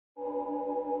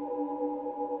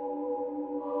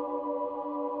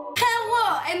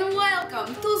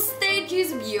Welcome to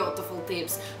Steci's Beautiful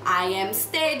Tips. I am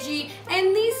Steci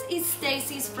and this is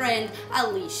Steci's friend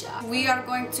Alicia. We are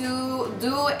going to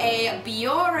do a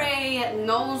Biore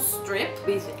nose strip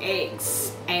with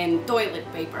eggs and toilet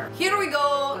paper. Here we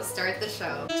go! Let's start the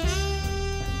show.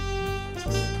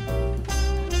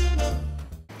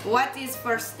 What is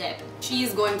first step? She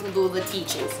is going to do the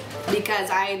teachings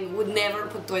because I would never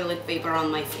put toilet paper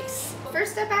on my face.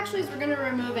 First step actually is we're going to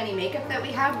remove any makeup that we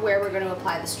have where we're going to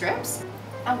apply the strips.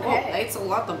 Okay. Oh, that's a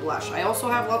lot of blush. I also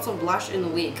have lots of blush in the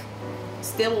wig.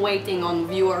 Still waiting on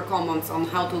viewer comments on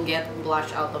how to get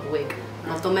blush out of wig.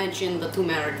 Not to mention the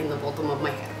turmeric in the bottom of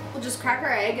my hair. We'll just crack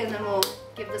our egg and then we'll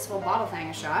give this whole bottle thing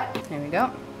a shot. There we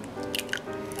go.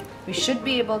 We should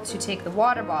be able to take the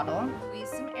water bottle, squeeze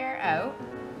some air out,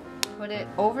 put it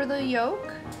over the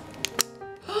yolk.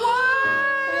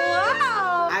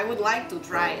 Wow! I would like to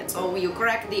try it. So you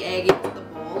crack the egg into the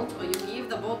bowl, or you give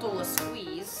the bottle a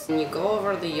squeeze, and you go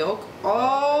over the yolk.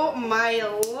 Oh my,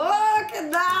 look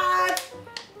at that!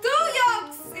 2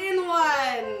 yolks in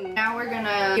one! Now we're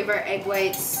gonna give our egg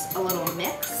whites a little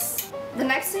mix. The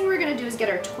next thing we're gonna do is get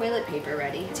our toilet paper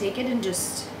ready. Take it and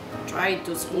just try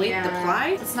to split the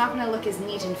ply. It's not gonna look as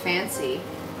neat and fancy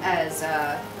as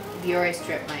Biore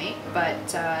strip might, but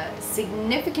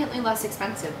significantly less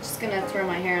expensive. Just gonna throw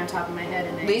my hair on top of my head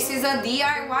and this is a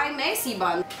DIY messy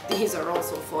bun. These are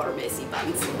also for messy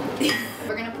buns.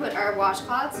 We're gonna put our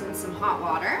washcloths in some hot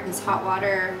water. This hot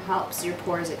water helps your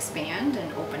pores expand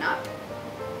and open up.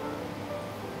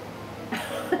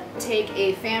 Take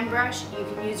a fan brush, you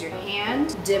can use your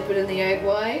hand, dip it in the egg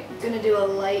white. Gonna do a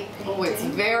light painting. Oh, it's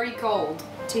very cold.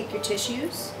 Take your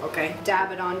tissues, okay,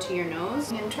 dab it onto your nose,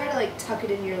 and try to like tuck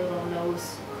it in your little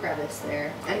nose crevice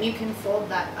there. And you can fold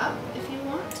that up if you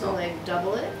want to like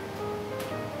double it.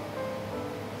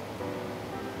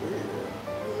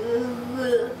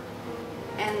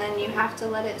 And then you have to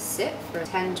let it sit for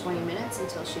 10-20 minutes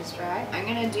until she's dry. I'm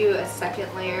gonna do a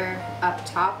second layer up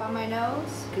top on my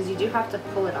nose because you do have to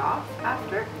pull it off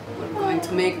after. We're going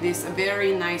to make this a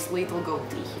very nice little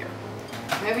goatee here.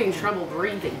 I'm having trouble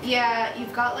breathing. Yeah,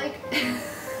 you've got like...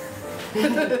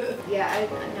 yeah, I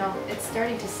know. It's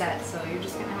starting to set, so you're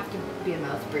just gonna have to be a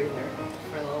mouth breather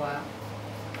for a little while.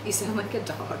 You sound like a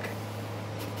dog.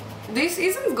 This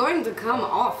isn't going to come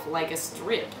off like a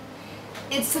strip.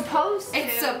 It's supposed to.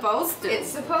 It's supposed to. It's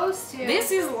supposed to.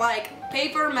 This is like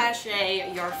paper mache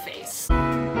your face.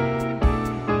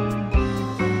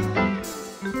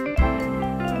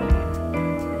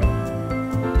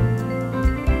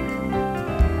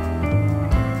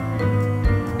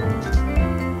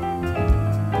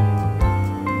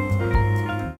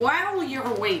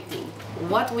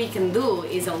 What we can do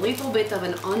is a little bit of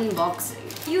an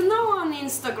unboxing. You know, on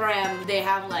Instagram they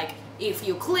have like, if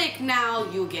you click now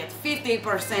you get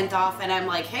 50% off, and I'm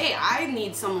like, hey, I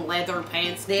need some leather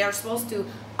pants. They are supposed to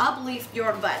uplift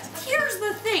your butt. Here's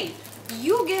the thing,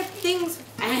 you get things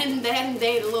and then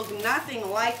they look nothing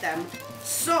like them.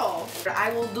 So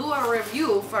I will do a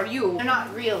review for you. They're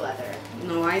not real leather.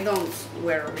 No, I don't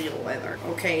wear real leather.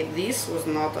 Okay, this was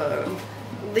not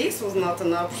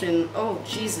an option. Oh,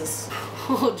 Jesus.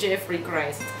 Oh, Jeffrey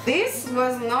Christ. This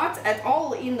was not at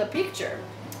all in the picture.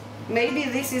 Maybe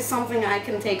this is something I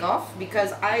can take off,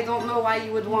 because I don't know why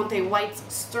you would want a white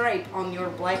stripe on your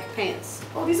black pants.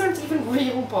 Oh, these aren't even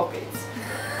real pockets.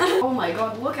 Oh my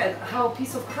god, look at how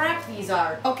piece of crap these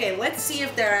are. Okay, let's see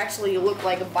if they actually look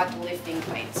like butt lifting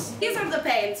pants. These are the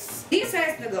pants. This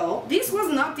has to go. This was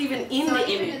not even in the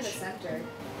image. In the center.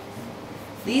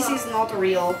 This is not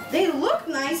real. They look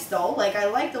nice though, like I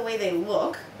like the way they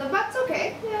look. The butt's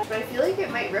okay, yeah, but I feel like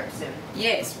it might rip soon.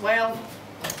 Yes, well,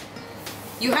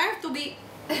 you have to be,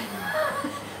 like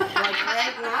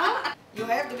right now, you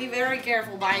have to be very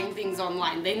careful buying things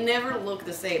online. They never look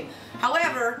the same.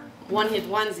 However, one-hit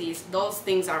onesies, those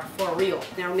things are for real.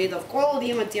 They're made of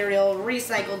quality material,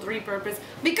 recycled, repurposed,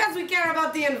 because we care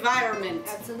about the environment.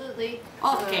 Absolutely.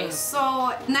 Okay,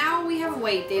 so now we have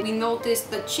waited. We noticed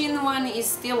the chin one is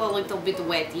still a little bit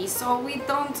wetty, so we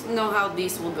don't know how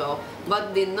this will go.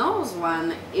 But the nose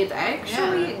one, it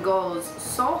actually goes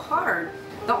so hard.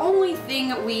 The only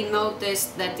thing we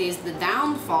noticed that is the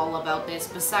downfall about this,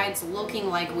 besides looking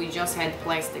like we just had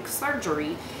plastic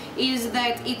surgery, is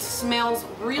that it smells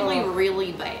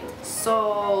really bad.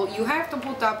 So you have to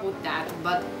put up with that,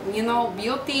 but you know,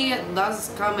 beauty does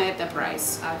come at a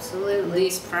price. Absolutely.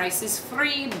 This price is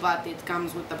free, but it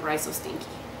comes with the price of stinky.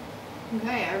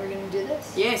 Okay, are we gonna do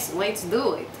this? Yes, let's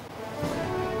do it.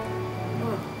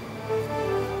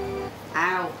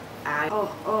 Ow,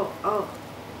 ow, oh.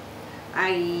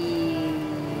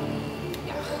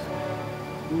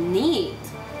 Neat.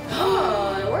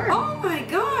 Oh, it worked. Oh my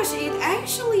gosh, it actually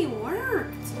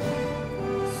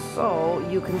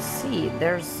you can see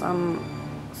there's some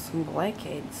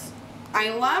blackheads.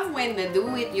 I love when the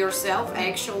do-it-yourself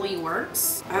actually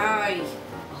works.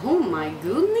 Oh my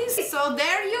goodness. So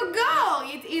there you go.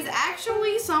 It is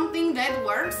actually something that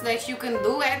works, that you can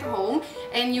do at home,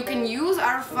 and you can use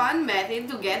our fun method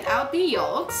to get out the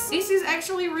yolks. This is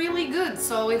actually really good.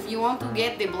 So if you want to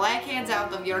get the blackheads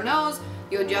out of your nose,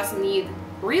 you just need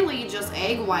really just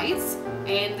egg whites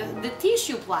and the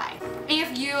tissue ply.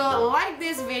 If you like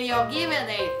this video, give it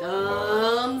a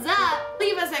thumbs up.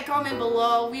 Leave us a comment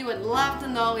below. We would love to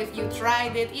know if you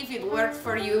tried it, if it worked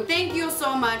for you. Thank you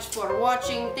so much for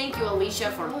watching. Thank you, Alicia,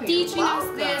 for teaching us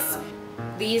this.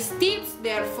 These tips,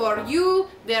 they're for you,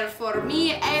 they're for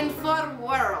me, and for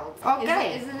world.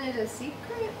 Okay. Isn't it a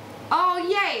secret? Oh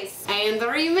yes. And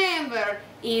remember,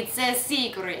 it's a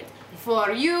secret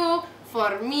for you,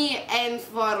 for me, and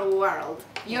for the world.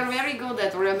 You're very good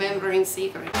at remembering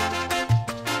secrets.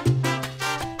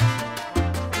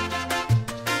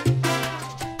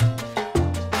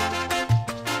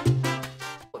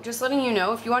 Just letting you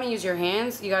know, if you want to use your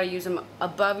hands, you gotta use them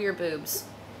above your boobs.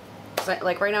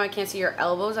 Like right now I can't see your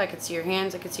elbows, I can see your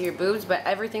hands, I can see your boobs, but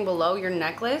everything below your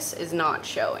necklace is not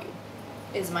showing.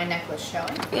 Is my necklace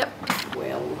showing? Yep.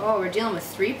 Well, oh, we're dealing with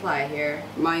 3-ply here.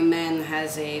 My man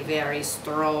has a very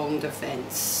strong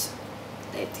defense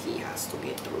that he has to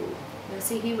get through. Let's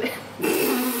see, he will.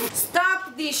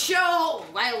 Stop the show!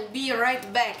 I'll be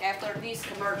right back after this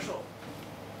commercial.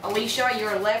 Alicia,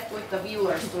 you're left with the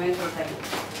viewers to entertain.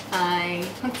 Hi.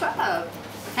 What's up?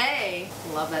 Hey.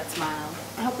 Love that smile.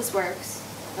 I hope this works.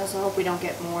 I also hope we don't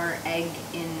get more egg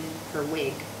in her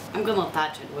wig. I'm gonna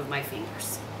touch it with my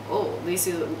fingers. Oh, this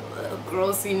is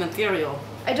grossy material.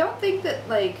 I don't think that,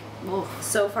 like,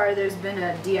 so far there's been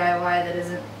a DIY that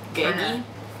isn't gaggy.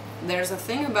 There's a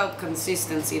thing about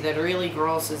consistency that really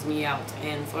grosses me out,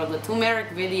 and for the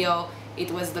turmeric video,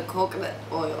 it was the coconut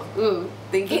oil. Ooh,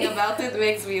 thinking about it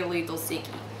makes me a little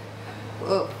sicky.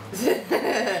 Oh.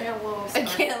 I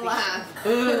can't laugh.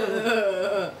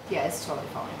 Yeah, it's totally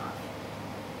falling off.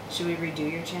 Should we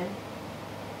redo your chin?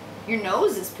 Your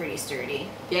nose is pretty sturdy.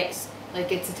 Yes.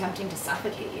 Like, it's attempting to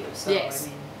suffocate you, so yes. I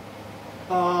mean...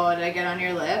 Oh, did I get on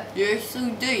your lip? Yes,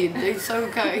 you did. It's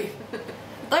okay.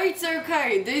 That's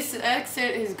okay. This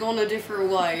accent has gone a different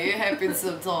way. It happens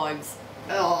sometimes.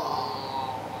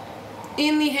 Oh.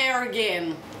 In the hair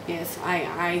again. Yes,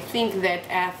 I think that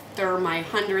after my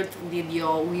 100th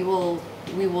video, we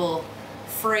will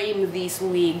frame this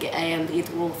wig, and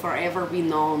it will forever be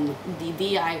known the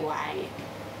DIY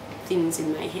things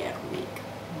in my hair wig.